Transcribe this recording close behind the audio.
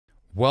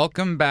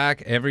Welcome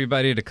back,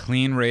 everybody, to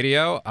KLEAN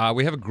Radio.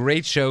 We have a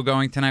great show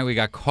going tonight. We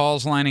got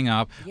calls lining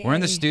up. Yay. We're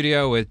in the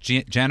studio with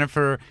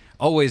Jennifer,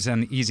 always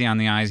easy on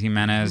the eyes,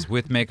 Gimenez,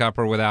 with makeup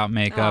or without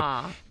makeup.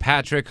 Aww.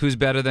 Patrick, who's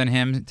better than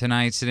him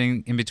tonight,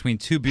 sitting in between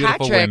two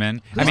beautiful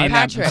women.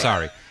 Patrick? I'm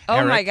sorry. Oh,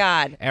 Eric, my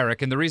God.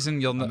 Eric. And the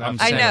reason I'm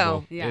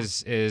saying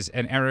is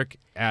and Eric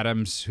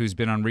Adams, who's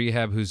been on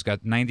Rehab, who's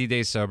got 90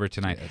 days sober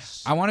tonight.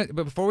 Yes. But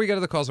before we get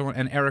to the calls,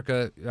 and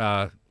Erica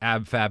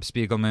Fab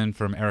Spiegelman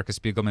from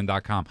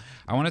ericaspiegelman.com,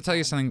 I want to tell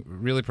you something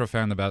really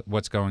profound about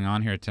what's going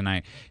on here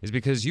tonight, is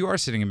because you are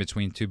sitting in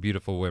between two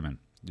beautiful women.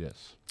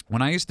 Yes.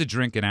 When I used to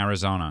drink in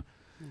Arizona,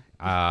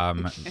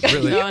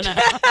 really, No. and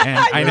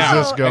I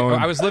know going?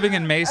 I was living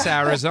in Mesa,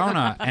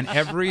 Arizona, and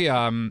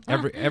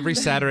every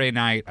Saturday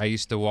night I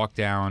used to walk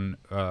down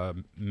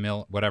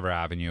whatever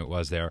avenue it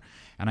was there,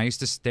 and I used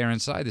to stare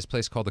inside this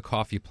place called the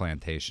Coffee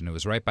Plantation. It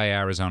was right by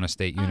Arizona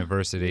State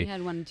University. We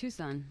had one in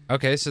Tucson.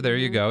 Okay, so there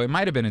you go. It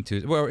might have been in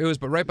Tucson. Well, it was,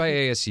 but right by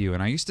ASU,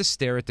 and I used to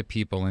stare at the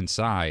people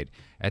inside,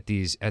 at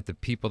the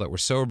people that were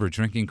sober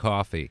drinking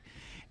coffee,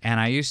 and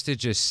I used to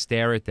just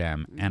stare at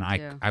them, and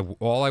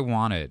all I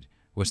wanted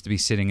was to be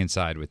sitting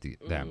inside with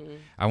them.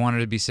 I wanted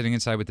to be sitting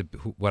inside with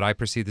what I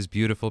perceived as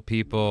beautiful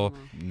people,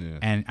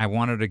 and I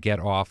wanted to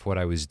get off what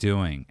I was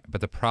doing.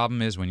 But the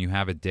problem is when you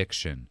have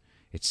addiction,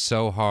 it's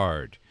so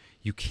hard.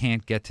 You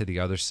can't get to the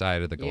other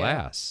side of the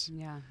glass.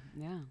 Yeah.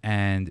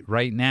 And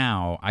right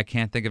now, I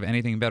can't think of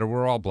anything better.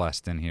 We're all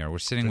blessed in here. We're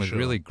sitting with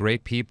really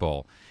great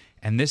people,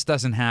 and this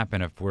doesn't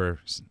happen if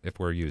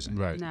we're using.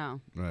 Right.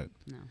 No. Right.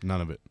 No. None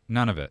of it.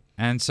 None of it.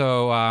 And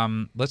so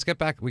let's get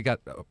back. We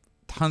got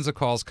tons of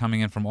calls coming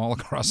in from all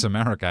across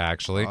America,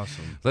 actually.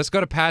 Awesome. Let's go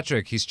to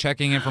Patrick. He's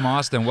checking in from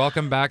Austin.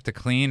 Welcome back to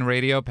KLEAN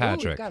Radio,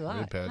 Patrick. Ooh, got a lot.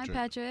 Hey, Patrick. Hi,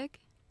 Patrick.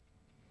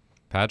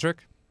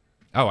 Patrick?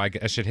 Oh, I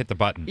should hit the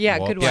button. Yeah,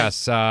 good one.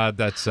 Yes,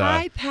 that's...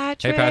 Hi,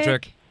 Patrick. Hey,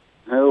 Patrick.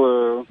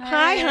 Hello.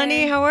 Hi,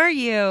 honey. How are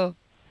you?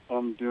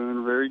 I'm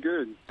doing very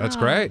good. That's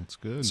great. That's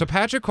good. So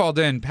Patrick called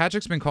in.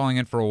 Patrick's been calling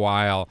in for a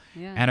while.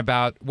 Yeah.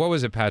 And what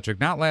was it, Patrick?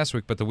 Not last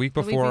week, but the week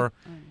before,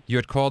 you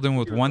had called in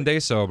with 1 day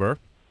sober.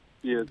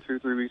 Yeah, 2 or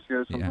 3 weeks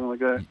ago, something like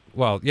that.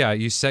 Well, yeah,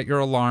 you set your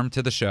alarm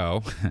to the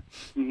show.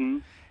 Mm-hmm.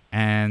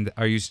 And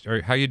how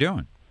you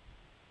doing?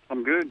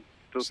 I'm good.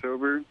 Still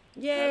sober.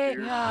 Yay.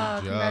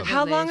 Happier. job.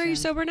 How long are you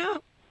sober now?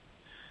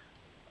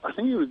 I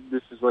think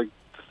this is like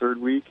the 3rd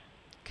week.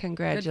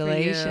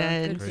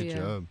 Congratulations. Good for Great you.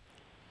 job.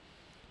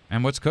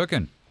 And what's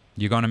cooking?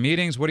 You going to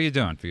meetings? What are you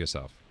doing for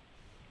yourself?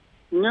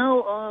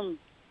 No,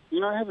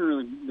 I haven't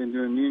really been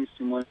doing meetings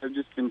too much. I've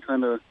just been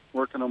kind of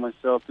working on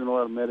myself, doing a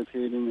lot of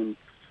meditating and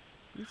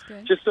That's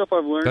good. just stuff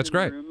I've learned. That's in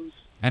great. Rooms,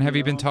 And have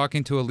you been know.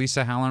 talking to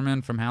Elisa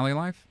Hallerman from Halley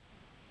Life?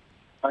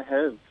 I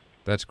have.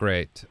 That's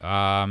great.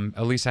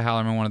 Elisa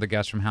Hallerman, one of the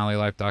guests from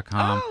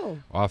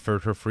HalleyLife.com,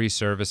 offered her free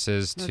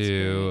services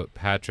to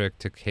Patrick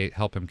to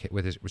help him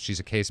with his. She's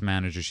a case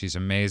manager. She's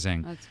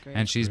amazing. That's great.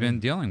 And she's been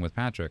dealing with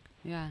Patrick.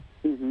 Yeah.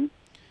 Mm-hmm.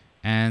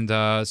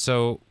 And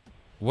so,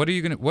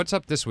 what's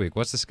up this week?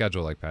 What's the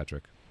schedule like,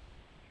 Patrick?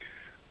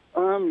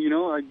 I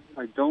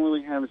don't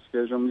really have a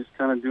schedule. I'm just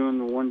kind of doing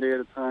the 1 day at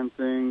a time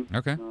thing.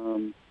 Okay.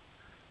 I'm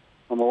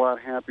a lot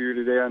happier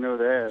today. I know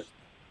that.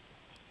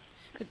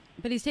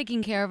 But he's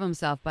taking care of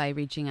himself by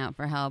reaching out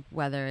for help,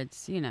 whether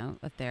it's,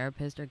 a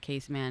therapist or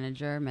case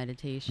manager,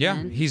 meditation.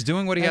 Yeah, he's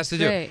doing what he has to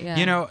great, do.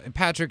 yeah.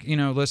 Patrick,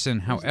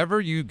 listen,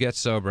 however you get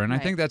sober, and I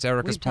think that's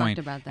Erica's We've point.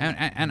 talked about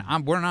that. And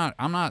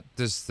I'm not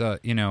this,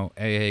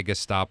 AA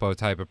Gestapo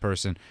type of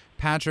person.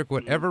 Patrick,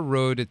 whatever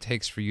road it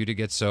takes for you to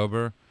get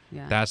sober,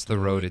 that's the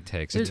road it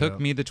takes. It took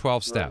me the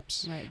 12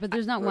 steps. Right, but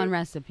there's not one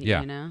recipe,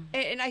 Yeah.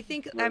 And I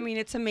think,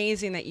 it's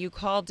amazing that you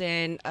called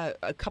in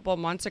a couple of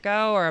months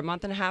ago or a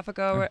month and a half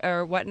ago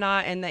or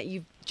whatnot, and that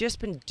you've just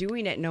been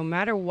doing it no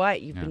matter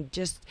what. You've been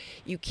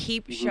you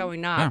keep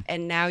showing up,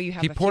 and now you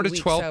have He a poured few a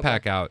weeks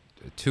 12-pack sober. out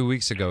 2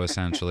 weeks ago,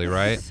 essentially,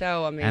 right?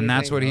 So amazing. And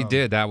that's what he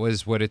did. That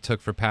was what it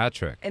took for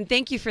Patrick. And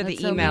thank you for That's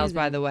the so emails, amazing.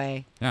 by the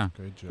way. Yeah.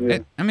 Great job. Yeah.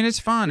 It's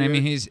fun. I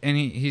mean,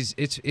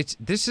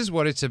 this is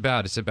what it's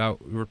about. It's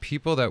about we're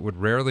people that would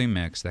rarely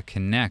mix, that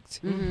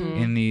connect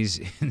in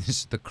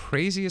the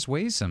craziest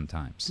ways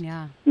sometimes.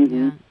 Yeah. Mhm.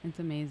 Yeah. It's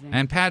amazing.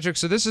 And Patrick,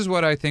 so this is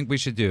what I think we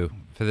should do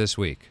for this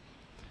week.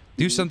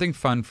 Do something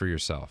fun for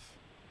yourself.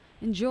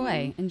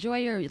 Enjoy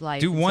your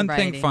life. Do and one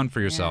sobriety. thing fun for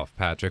yourself,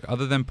 Patrick,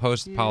 other than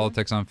post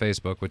politics on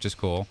Facebook, which is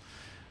cool.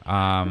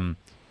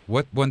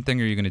 What one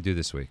thing are you going to do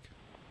this week?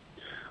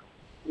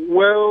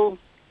 Well,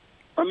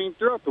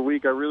 throughout the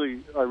week, I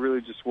really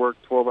just work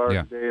 12 hours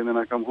Yeah. a day, and then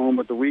I come home.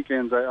 But the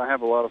weekends, I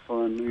have a lot of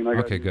fun. I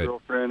got Okay, a good.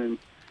 girlfriend, and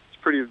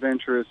it's pretty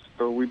adventurous.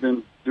 So we've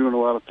been doing a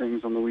lot of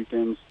things on the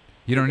weekends.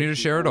 You don't need to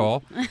share it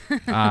all.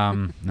 No,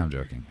 I'm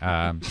joking.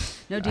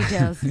 No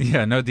details.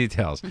 Yeah, no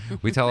details.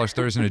 We tell our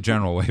stories in a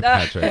general way,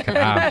 Patrick.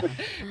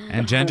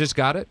 And Jen just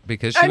got it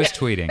because she was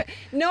tweeting.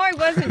 No, I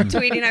wasn't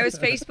tweeting. I was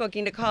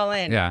Facebooking to call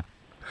in. Yeah.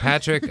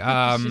 Patrick, She's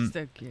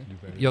so cute.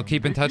 you'll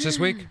keep in touch this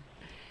week?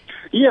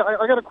 Yeah,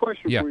 I got a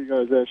question Yeah. for you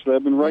guys, actually.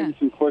 I've been writing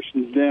some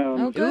questions down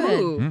Oh, good.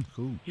 Ooh.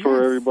 Cool. for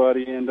Yes.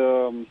 everybody,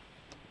 and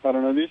I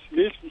don't know. This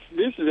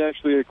is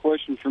actually a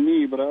question for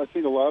me, but I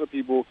think a lot of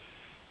people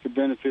could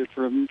benefit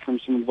from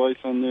some advice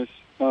on this.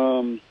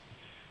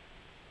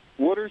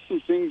 What are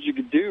some things you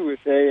could do if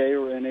AA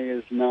or NA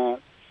is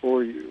not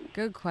for you?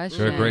 Good question.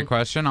 Sure, great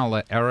question. I'll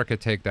let Erica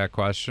take that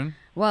question.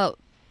 Well,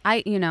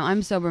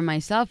 I'm sober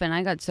myself, and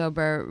I got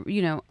sober,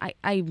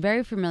 I'm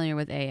very familiar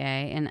with AA,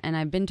 and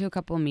I've been to a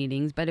couple of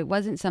meetings, but it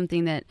wasn't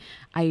something that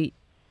it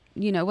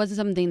wasn't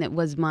something that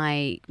was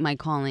my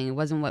calling. It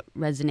wasn't what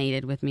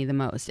resonated with me the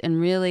most. And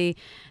really,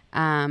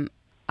 I'm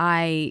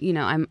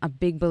a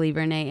big believer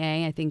in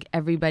AA. I think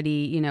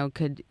everybody,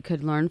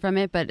 could learn from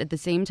it. But at the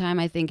same time,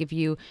 I think if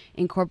you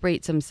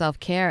incorporate some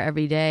self-care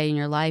every day in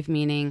your life,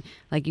 meaning,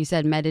 like you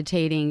said,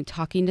 meditating,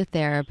 talking to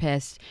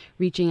therapists,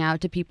 reaching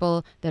out to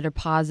people that are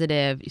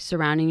positive,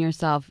 surrounding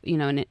yourself, in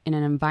an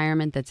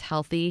environment that's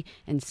healthy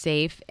and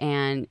safe,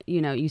 and,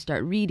 you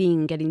start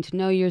reading, getting to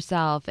know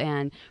yourself,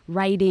 and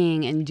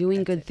writing and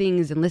doing good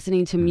things and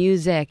listening to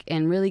music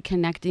and really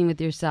connecting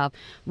with yourself,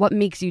 what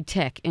makes you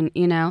tick, and,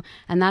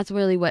 and that's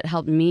really what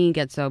helped me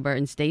get sober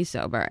and stay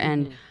sober.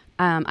 And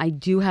I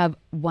do have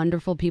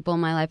wonderful people in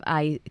my life.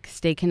 I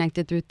stay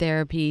connected through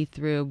therapy,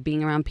 through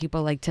being around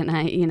people like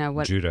tonight.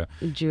 Judah.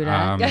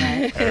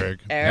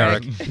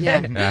 Eric.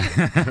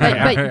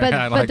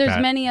 Yeah. But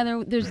there's many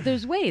other.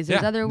 There's ways.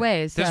 There's other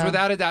ways. There's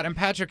without a doubt. And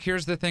Patrick,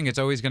 here's the thing: it's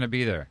always going to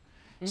be there.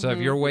 So if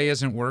your way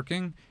isn't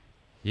working,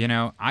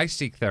 I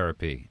seek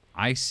therapy.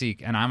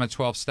 And I'm a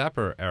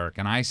 12-stepper, Eric,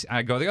 and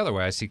I go the other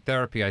way. I seek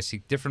therapy. I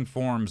seek different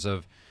forms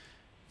of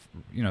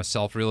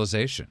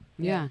self-realization.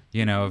 Yeah.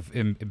 Of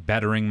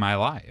bettering my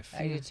life.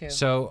 I do too.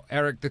 So,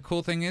 Eric, the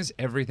cool thing is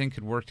everything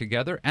could work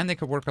together, and they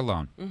could work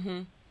alone.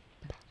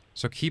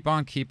 So keep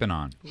on keeping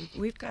on.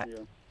 We've got...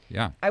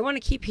 Yeah. I want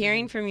to keep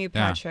hearing from you,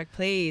 Patrick,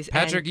 please.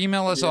 Patrick,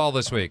 email us all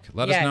this week.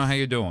 Let us know how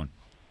you're doing.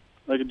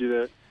 I can do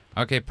that.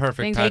 Okay,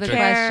 perfect, Thanks Patrick. for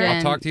the question.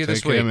 I'll talk to you this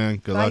Take care, week. man.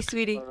 Good Bye, luck.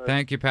 sweetie.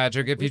 Thank you,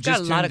 Patrick. If you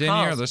just tuned in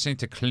here, listening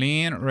to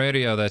KLEAN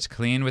Radio, that's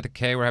KLEAN with a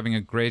K. We're having a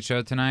great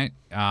show tonight.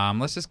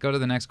 Let's just go to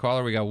the next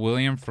caller. We got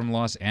William from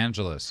Los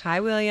Angeles. Hi,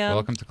 William.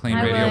 Welcome to KLEAN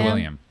Hi, Radio,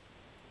 William.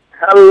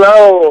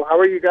 Hello. How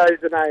are you guys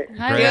tonight?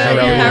 Hi, Great.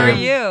 William. How are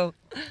you?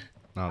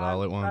 Not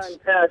all at once.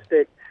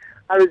 Fantastic.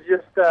 I was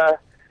just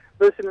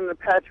listening to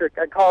Patrick.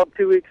 I called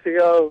 2 weeks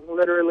ago,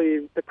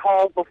 literally the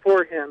call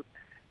before him,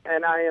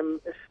 and I am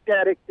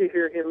ecstatic to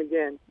hear him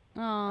again.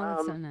 Oh,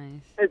 that's so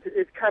nice.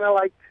 It's kind of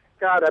like,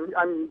 God,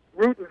 I'm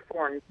rooting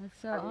for him. That's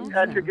so awesome.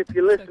 Patrick, if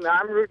you listen,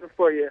 I'm rooting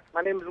for you.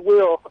 My name is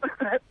Will,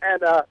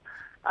 and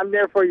I'm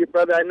there for you,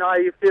 brother. I know how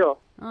you feel.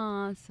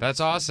 Oh, that's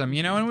awesome.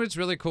 And what's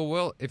really cool,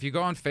 Will, if you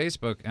go on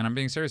Facebook, and I'm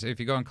being serious, if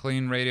you go on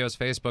KLEAN Radio's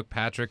Facebook,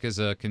 Patrick is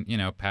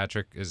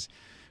Patrick is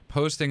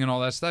posting and all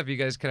that stuff. You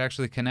guys could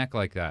actually connect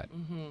like that.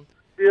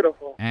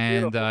 Beautiful.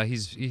 And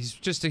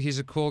he's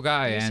a cool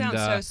guy. You and sound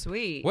so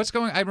sweet. What's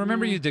going? I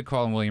remember you did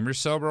call him William. You're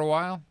sober a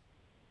while.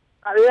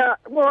 Yeah,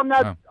 well,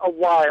 not a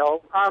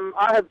while.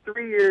 I have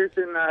 3 years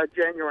in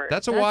January.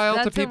 That's a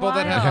while to people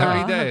that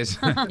have 30 days.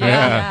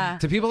 Yeah.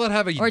 To people that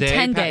have a or day.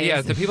 10 days.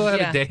 Yeah, to people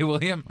that have a day,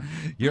 William,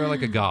 you're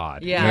like a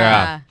god.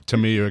 Yeah. To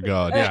me, you're a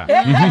god.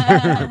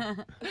 Yeah.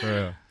 For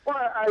real. Well,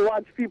 I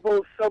watch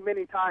people so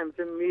many times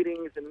in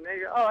meetings, and they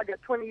go, I got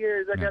 20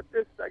 years, I got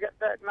this, I got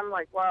that, and I'm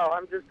like, wow,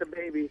 I'm just a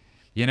baby.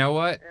 You know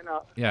what?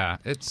 And,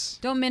 it's...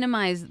 Don't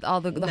minimize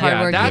all the hard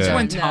work. That's you've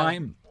when done.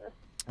 time...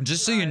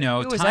 Just so you know,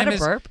 was time that a is...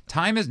 burp?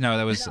 Time is... No,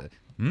 that was...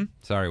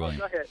 Sorry, William.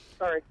 Go ahead,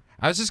 sorry.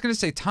 I was just going to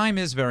say time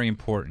is very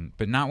important,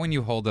 but not when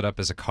you hold it up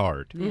as a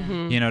card.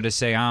 To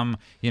say I'm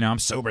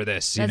sober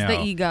this, That's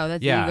the ego.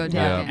 That's the ego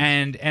talking.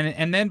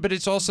 And then but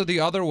it's also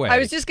the other way. I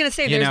was just going to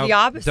say, there's the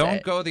opposite.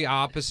 Don't go the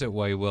opposite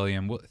way,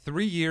 William.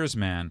 3 years,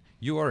 man.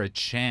 You are a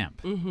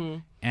champ.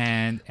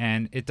 And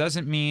it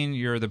doesn't mean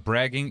you're the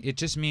bragging. It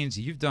just means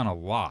you've done a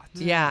lot.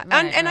 Yeah.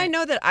 And I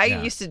know that I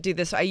used to do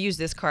this. I use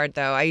this card,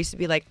 though. I used to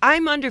be like,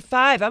 I'm under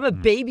 5. I'm a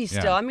baby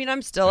still. Yeah. I mean,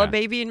 I'm still a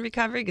baby in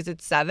recovery because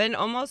it's 7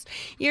 almost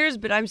years,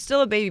 but I'm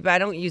still a baby, but I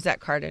don't use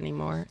that card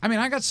anymore. I mean,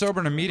 I got sober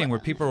in a meeting where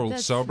people were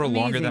sober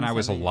longer than I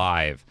was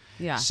alive.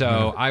 Yeah.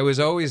 So I was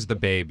always the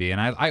baby, and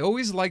I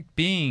always liked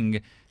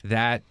being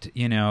that,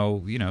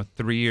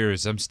 3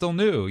 years. I'm still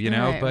new,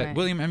 but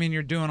William, I mean,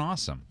 you're doing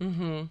awesome.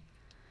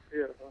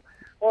 Beautiful.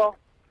 Well,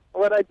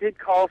 what I did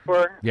call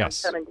for,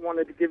 yes. I kind of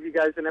wanted to give you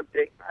guys an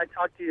update. I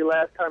talked to you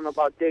last time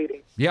about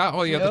dating. Yeah,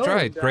 that's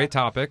right. Great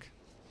topic.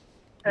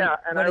 Yeah,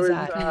 and what I was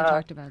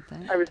talked about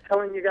that. I was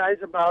telling you guys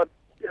about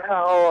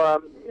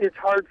how it's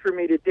hard for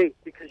me to date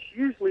because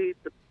usually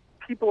the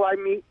people I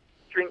meet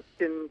drink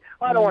and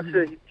I don't want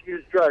to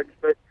use drugs,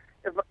 but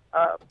if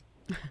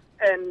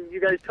and you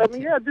guys told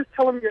me, just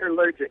tell them you're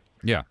allergic.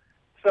 Yeah.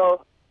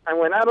 So I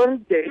went out on a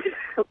date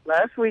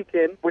last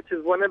weekend, which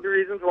is one of the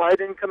reasons why I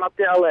didn't come up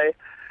to L.A.,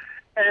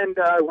 and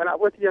I went out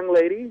with a young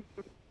lady.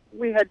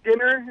 We had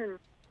dinner, and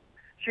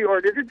she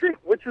ordered a drink,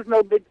 which was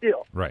no big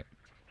deal. Right.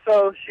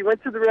 So she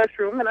went to the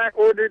restroom, and I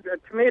ordered a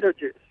tomato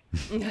juice.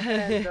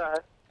 And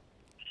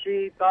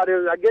she thought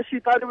I guess she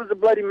thought it was a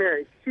Bloody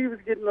Mary. She was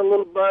getting a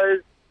little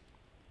buzzed.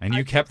 And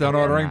you kept on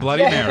ordering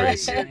Bloody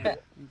Marys.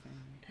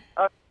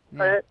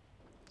 Yeah.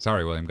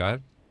 Sorry, William, go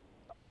ahead.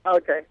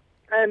 Okay.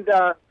 And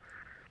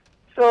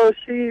so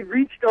she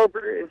reached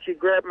over and she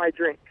grabbed my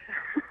drink.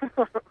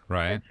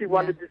 Right. And she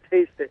wanted to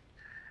taste it.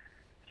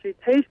 She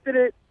tasted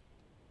it.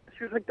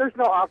 She was like, "There's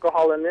no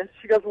alcohol in this."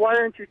 She goes, "Why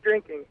aren't you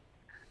drinking?"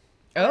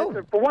 Oh. I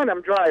said, "For one,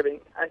 I'm driving."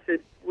 I said,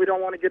 "We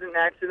don't want to get in an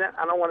accident.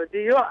 I don't want a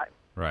DUI."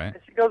 Right. And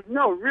she goes,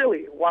 "No,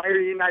 really, why are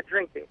you not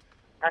drinking?"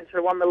 I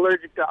said, "Well, I'm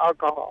allergic to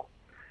alcohol."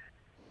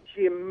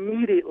 She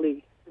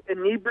immediately,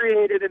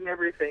 inebriated and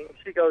everything,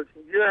 she goes,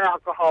 "You're an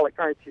alcoholic,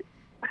 aren't you?"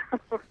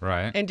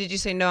 Right. And did you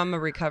say, no, I'm a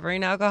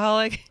recovering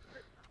alcoholic?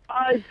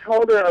 I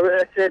told her,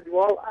 I said,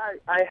 "Well,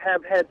 I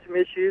have had some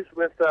issues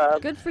with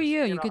Good for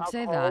you. You could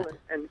say alcohol that.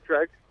 and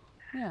drugs."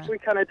 Yeah. We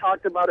kind of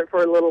talked about it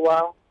for a little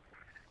while.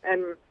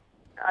 And,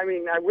 I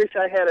mean, I wish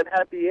I had a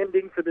happy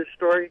ending for this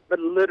story, but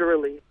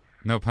literally,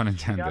 No pun she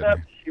intended. got up,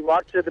 she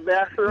walked to the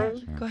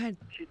bathroom. Go ahead.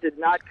 She did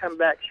not come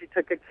back. She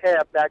took a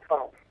cab back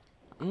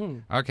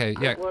home. Okay.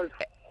 Yeah. It was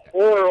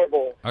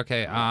horrible.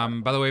 Okay.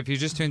 By the way, if you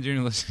just tuned in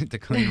to listen to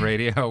KLEAN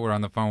Radio, we're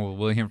on the phone with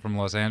William from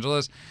Los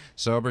Angeles,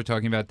 sober,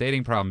 talking about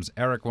dating problems.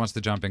 Eric wants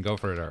to jump in. Go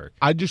for it, Eric.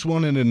 I just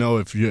wanted to know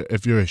if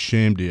you're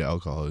ashamed of your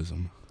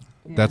alcoholism.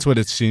 Yeah. That's what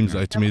it seems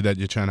like to me, that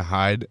you're trying to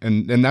hide,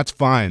 and that's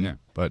fine. Yeah.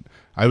 But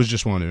I was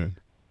just wondering.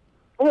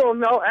 Well,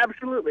 no,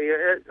 absolutely.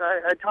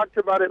 I talked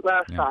about it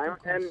last time,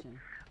 and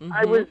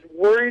I was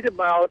worried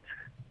about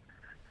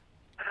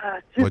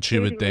just what she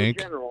would dating in think.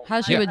 general. How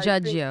she would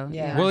judge you.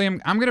 Yeah.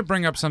 William, I'm going to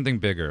bring up something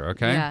bigger,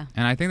 okay? Yeah.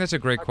 And I think that's a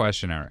great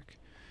question, Eric.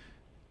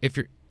 If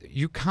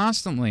you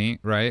constantly,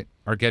 right,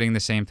 are getting the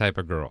same type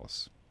of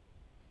girls.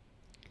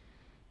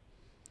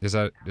 Is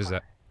that Yeah,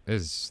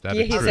 a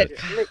he truth? said,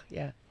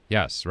 yeah.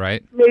 Yes,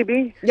 right?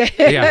 Maybe.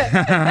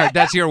 Yeah.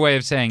 That's your way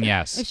of saying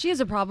yes. If she has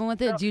a problem with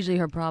it, it's usually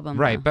her problem.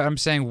 Right, though. but I'm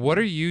saying, what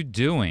are you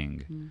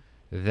doing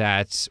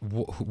that's,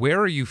 where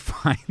are you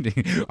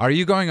finding, are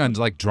you going on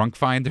like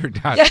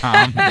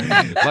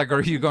drunkfinder.com? Like,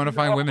 are you going to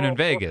find women in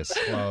Vegas?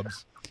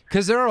 Clubs.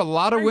 Because there are a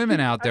lot of women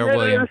out there, I met her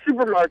William. in a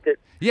supermarket.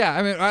 Yeah,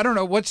 I mean, I don't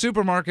know. What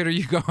supermarket are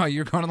you going?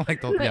 You're going to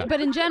like the, yeah. But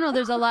in general,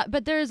 there's a lot.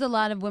 But there is a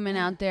lot of women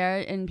out there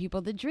and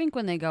people that drink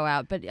when they go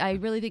out. But I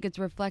really think it's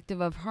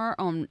reflective of her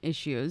own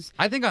issues.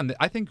 I think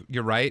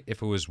you're right.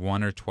 If it was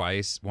once or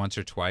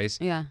twice.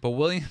 Yeah. But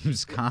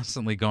William's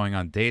constantly going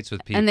on dates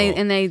with people,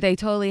 And they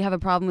totally have a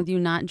problem with you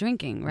not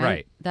drinking, right?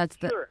 Right. That's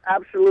the. Sure,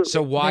 absolutely.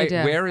 So why?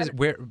 They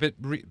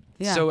do.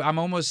 Yeah. So I'm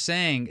almost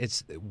saying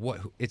it's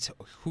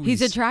who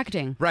He's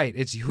attracting. Right.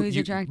 It's who He's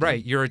attracting.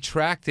 Right. You're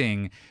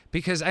attracting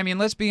because, I mean,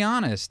 let's be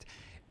honest,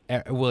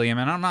 William,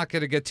 and I'm not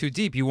going to get too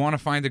deep. You want to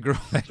find a girl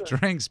that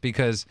drinks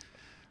because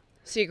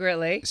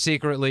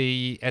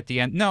secretly at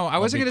the end. No, I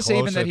wasn't going to say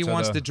even that he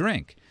wants to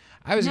drink.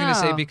 I was going to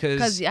say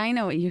because I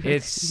know what you.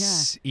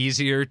 It's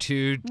easier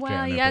to.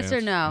 Well, yes or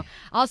no.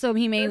 Also,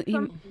 he may.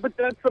 But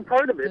that's the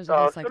part of it. There's a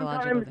whole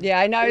psychological thing. Yeah,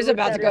 I know I was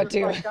about to go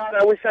too. Oh, God,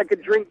 I wish I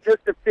could drink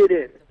just to fit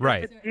in.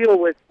 Right. To deal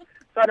with,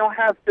 so I don't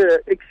have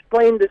to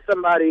explain to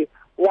somebody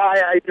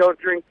why I don't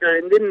drink.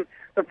 And then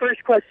the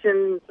first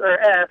questions are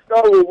asked,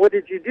 "Oh, what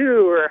did you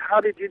do?" or "How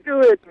did you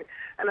do it?"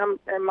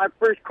 And my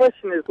first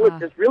question is,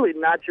 "Look, it's really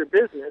not your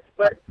business."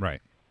 But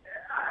right.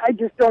 I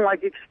just don't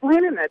like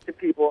explaining that to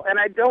people, and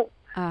I don't.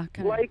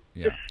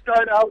 To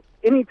start out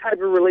any type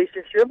of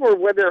relationship, or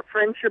whether a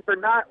friendship or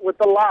not, with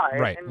a lie.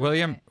 Right, and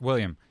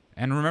William,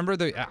 and remember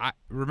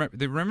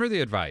remember the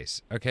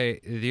advice.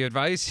 Okay, the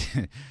advice.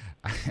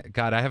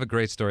 God, I have a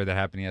great story that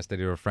happened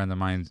yesterday to a friend of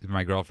mine.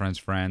 My girlfriend's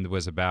friend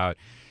was about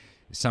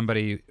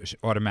somebody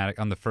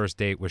on the first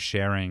date was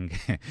sharing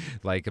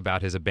like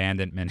about his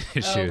abandonment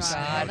issues. Oh,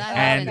 God.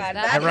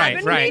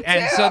 Right.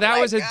 And so that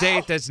was a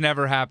date that's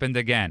never happened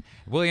again.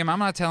 William, I'm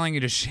not telling you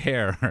to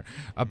share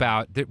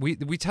about that.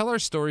 We tell our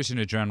stories in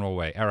a general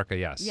way. Erica,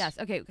 yes. Yes.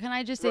 Okay. Can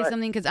I just say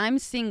something? Because I'm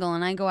single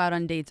and I go out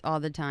on dates all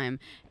the time,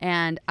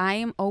 and I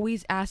am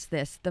always asked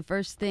this. The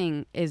first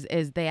thing is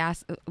they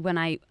ask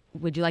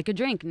would you like a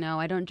drink?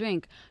 No, I don't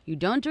drink. You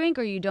don't drink,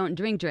 or you don't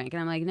drink? And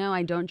I'm like, no,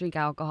 I don't drink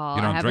alcohol.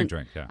 You don't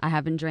drink, yeah. I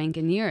haven't drank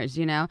in years,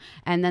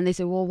 And then they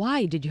say, well,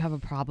 why? Did you have a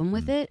problem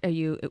with it?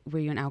 Were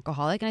you an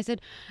alcoholic? And I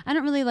said, I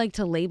don't really like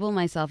to label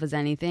myself as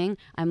anything.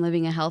 I'm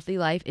living a healthy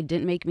life. It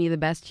didn't make me the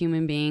best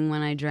human being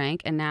when I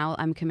drank, and now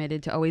I'm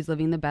committed to always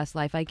living the best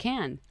life I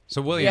can.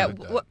 So William,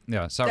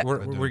 so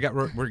we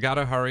got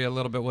to hurry a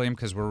little bit, William,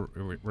 because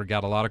we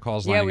got a lot of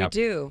calls lining up.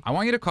 Yeah, we do. I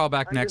want you to call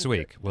back next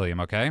week, William.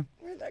 Okay?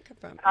 Where'd that come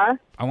from? Huh?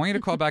 I want you to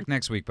call back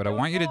next week, but I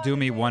want you to do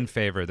me one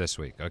favor this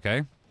week,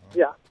 okay?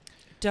 Yeah.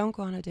 Don't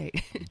go on a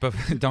date. But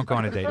don't go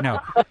on a date.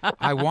 No,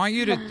 I want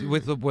you to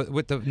with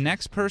the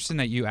next person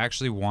that you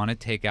actually want to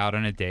take out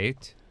on a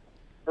date.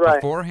 Right.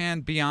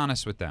 Beforehand, be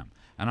honest with them.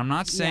 And I'm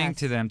not saying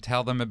to them,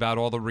 tell them about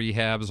all the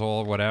rehabs,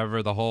 all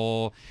whatever, the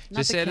whole.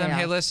 Just say to them,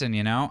 hey, listen,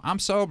 I'm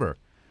sober.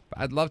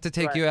 I'd love to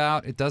take you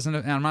out. It doesn't.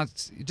 And I'm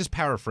not. Just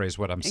paraphrase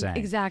what I'm saying.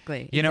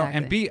 Exactly.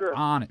 And be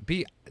honest.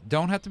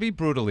 Don't have to be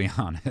brutally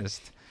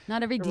honest.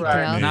 Not every detail.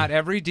 Right. Not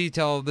every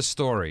detail of the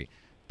story,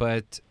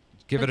 but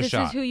give it a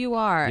shot. This is who you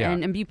are,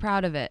 and be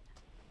proud of it.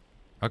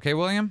 Okay,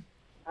 William?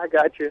 I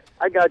got you.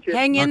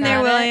 Hang in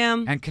there,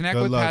 William. And connect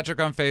Good with luck. Patrick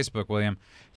on Facebook, William.